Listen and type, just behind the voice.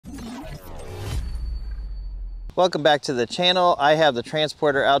Welcome back to the channel. I have the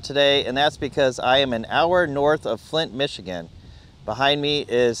transporter out today, and that's because I am an hour north of Flint, Michigan. Behind me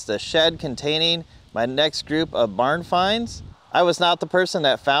is the shed containing my next group of barn finds. I was not the person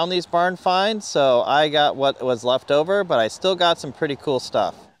that found these barn finds, so I got what was left over, but I still got some pretty cool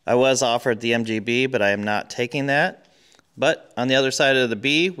stuff. I was offered the MGB, but I am not taking that. But on the other side of the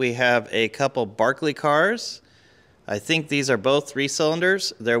B, we have a couple Berkeley cars. I think these are both 3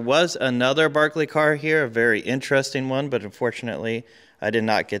 cylinders. There was another Berkeley car here, a very interesting one, but unfortunately I did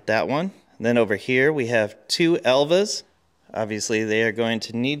not get that one. And then over here we have 2 Elvas. Obviously they are going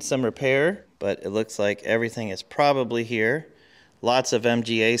to need some repair, but it looks like everything is probably here. Lots of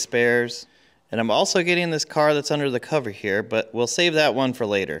MGA spares. And I'm also getting this car that's under the cover here, but we'll save that one for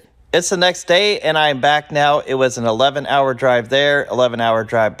later. It's the next day and I'm back now. It was an 11-hour drive there, 11-hour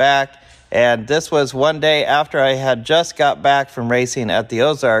drive back. And this was one day after I had just got back from racing at the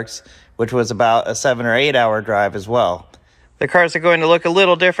Ozarks, which was about a 7 or 8 hour drive as well. The cars are going to look a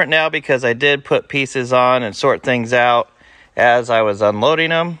little different now because I did put pieces on and sort things out as I was unloading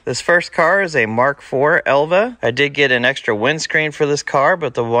them. This first car is a Mark IV Elva. I did get an extra windscreen for this car,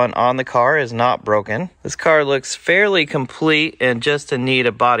 but the one on the car is not broken. This car looks fairly complete and just in need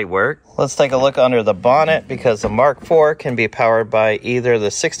of body work. Let's take a look under the bonnet because the Mark IV can be powered by either the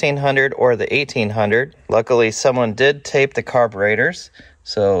 1600 or the 1800. Luckily, someone did tape the carburetors,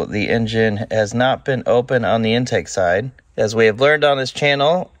 so the engine has not been open on the intake side. As we have learned on this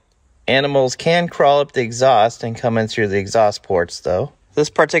channel, animals can crawl up the exhaust and come in through the exhaust ports though.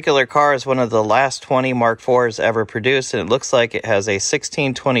 This particular car is one of the last 20 Mark IVs ever produced, and it looks like it has a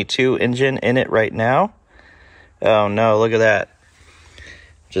 1622 engine in it right now. Oh no, look at that.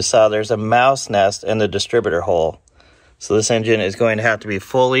 Just saw there's a mouse nest in the distributor hole. So this engine is going to have to be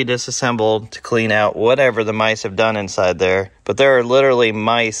fully disassembled to clean out whatever the mice have done inside there. But there are literally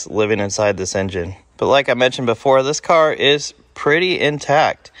mice living inside this engine. But like I mentioned before, this car is pretty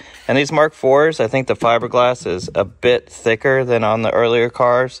intact. And these Mark IVs, I think the fiberglass is a bit thicker than on the earlier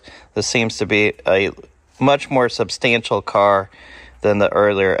cars. This seems to be a much more substantial car than the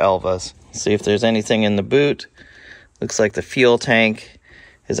earlier Elvas. Let's see if there's anything in the boot. Looks like the fuel tank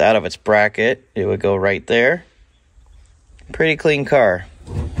is out of its bracket. It would go right there. Pretty clean car.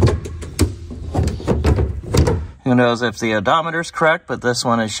 Who knows if the odometer's correct, but this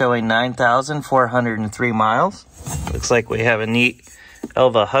one is showing 9,403 miles. Looks like we have a neat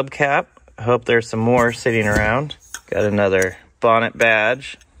Elva hubcap. I hope there's some more sitting around. Got another bonnet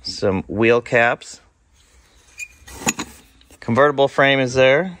badge, some wheel caps. Convertible frame is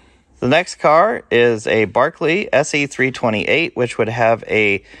there. The next car is a Berkeley SE328, which would have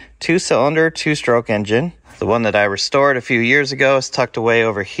a 2-cylinder, 2-stroke engine. The one that I restored a few years ago is tucked away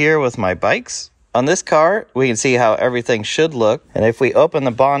over here with my bikes. On this car, we can see how everything should look. And if we open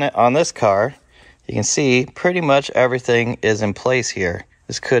the bonnet on this car, you can see pretty much everything is in place here.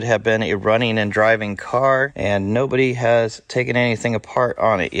 This could have been a running and driving car, and nobody has taken anything apart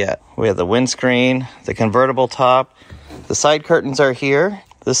on it yet. We have the windscreen, the convertible top, the side curtains are here.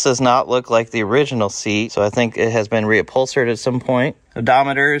 This does not look like the original seat, so I think it has been reupholstered at some point.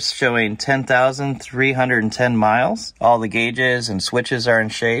 Odometer is showing 10,310 miles. All the gauges and switches are in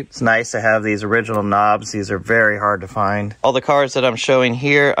shape. It's nice to have these original knobs. These are very hard to find. All the cars that I'm showing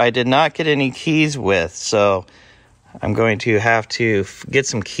here, I did not get any keys with, so I'm going to have to get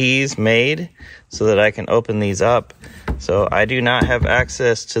some keys made so that I can open these up. So I do not have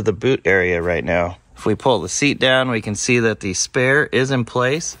access to the boot area right now. If we pull the seat down, we can see that the spare is in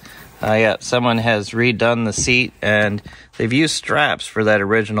place. Yeah, someone has redone the seat and they've used straps for that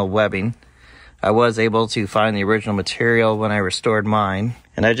original webbing. I was able to find the original material when I restored mine.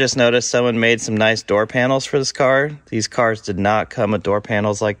 And I just noticed someone made some nice door panels for this car. These cars did not come with door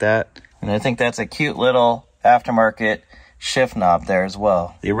panels like that. And I think that's a cute little aftermarket shift knob there as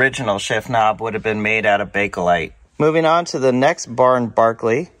well. The original shift knob would have been made out of Bakelite. Moving on to the next barn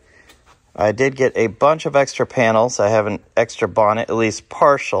Berkeley. I did get a bunch of extra panels. I have an extra bonnet, at least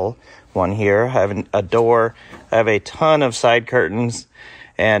partial one here. I have a door. I have a ton of side curtains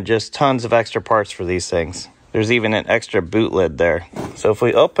and just tons of extra parts for these things. There's even an extra boot lid there. So if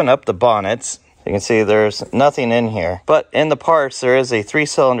we open up the bonnets, you can see there's nothing in here. But in the parts, there is a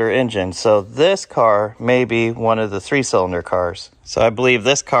 3-cylinder engine. So this car may be one of the 3-cylinder cars. So I believe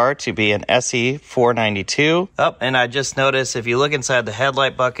this car to be an SE492. Oh, and I just noticed if you look inside the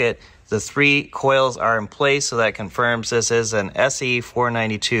headlight bucket, the 3 coils are in place, so that confirms this is an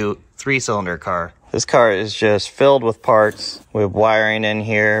SE492 3-cylinder car. This car is just filled with parts. We have wiring in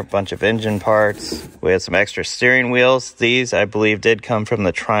here, a bunch of engine parts. We had some extra steering wheels. These, I believe, did come from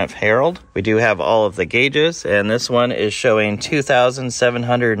the Triumph Herald. We do have all of the gauges, and this one is showing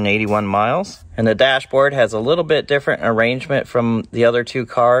 2,781 miles. And the dashboard has a little bit different arrangement from the other two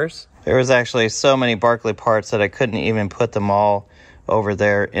cars. There was actually so many Berkeley parts that I couldn't even put them all over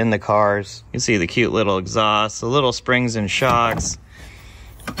there in the cars. You can see the cute little exhaust, the little springs and shocks.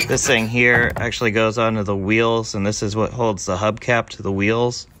 This thing here actually goes onto the wheels, and this is what holds the hubcap to the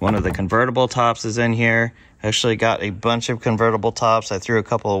wheels. One of the convertible tops is in here. Actually got a bunch of convertible tops. I threw a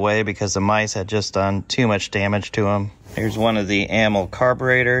couple away because the mice had just done too much damage to them. Here's one of the AML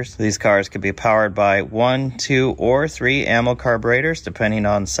carburetors. These cars could be powered by 1, 2, or 3 AML carburetors depending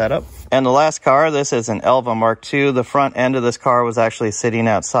on setup. And the last car, this is an Elva Mark II. The front end of this car was actually sitting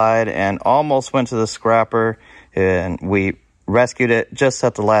outside and almost went to the scrapper, and we rescued it just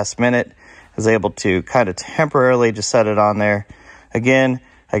at the last minute. I was able to kind of temporarily just set it on there. Again,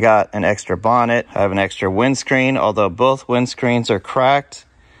 I got an extra bonnet. I have an extra windscreen, although both windscreens are cracked.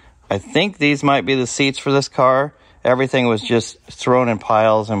 I think these might be the seats for this car. Everything was just thrown in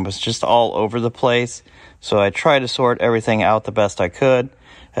piles and was just all over the place. So I tried to sort everything out the best I could.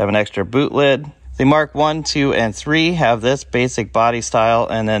 I have an extra boot lid. The Mark 1, 2, and 3 have this basic body style,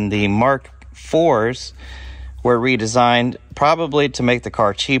 and then the Mark 4s were redesigned probably to make the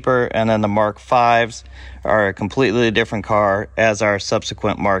car cheaper, and then the Mark 5s are a completely different car, as are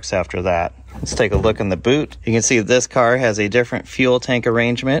subsequent Marks after that. Let's take a look in the boot. You can see this car has a different fuel tank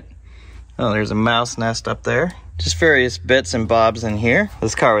arrangement. Oh, there's a mouse nest up there. Just various bits and bobs in here.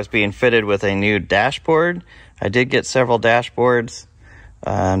 This car was being fitted with a new dashboard. I did get several dashboards.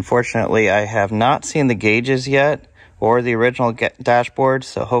 Unfortunately, I have not seen the gauges yet, or the original dashboard,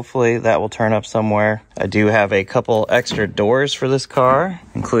 so hopefully that will turn up somewhere. I do have a couple extra doors for this car,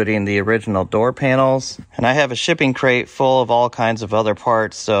 including the original door panels. And I have a shipping crate full of all kinds of other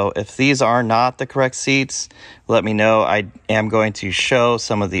parts, so if these are not the correct seats, let me know. I am going to show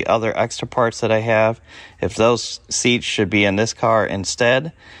some of the other extra parts that I have. If those seats should be in this car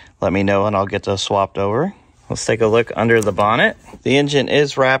instead, let me know and I'll get those swapped over. Let's take a look under the bonnet. The engine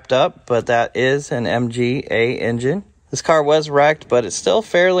is wrapped up, but that is an MGA engine. This car was wrecked, but it's still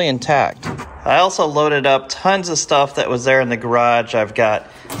fairly intact. I also loaded up tons of stuff that was there in the garage. I've got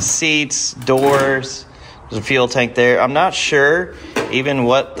seats, doors, there's a fuel tank there. I'm not sure even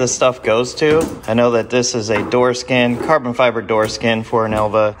what this stuff goes to. I know that this is a door skin, carbon fiber door skin for an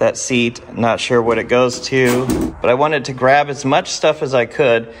Elva. That seat, not sure what it goes to, but I wanted to grab as much stuff as I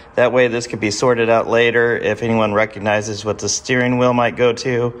could. That way this could be sorted out later if anyone recognizes what the steering wheel might go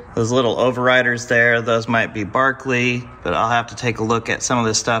to. Those little overriders there, those might be Berkeley, but I'll have to take a look at some of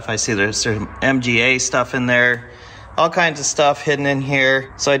this stuff. I see there's some MGA stuff in there. All kinds of stuff hidden in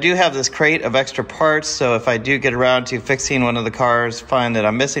here. So I do have this crate of extra parts, so if I do get around to fixing one of the cars, find that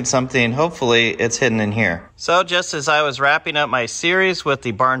I'm missing something, hopefully it's hidden in here. So just as I was wrapping up my series with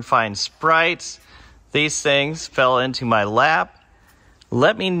the Barn Find Sprites, these things fell into my lap.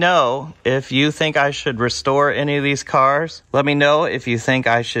 Let me know if you think I should restore any of these cars. Let me know if you think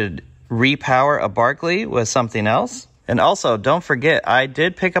I should repower a Berkeley with something else. And also, don't forget, I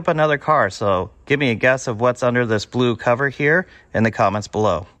did pick up another car, so give me a guess of what's under this blue cover here in the comments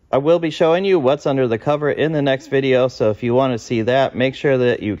below. I will be showing you what's under the cover in the next video, so if you want to see that, make sure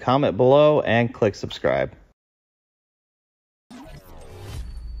that you comment below and click subscribe.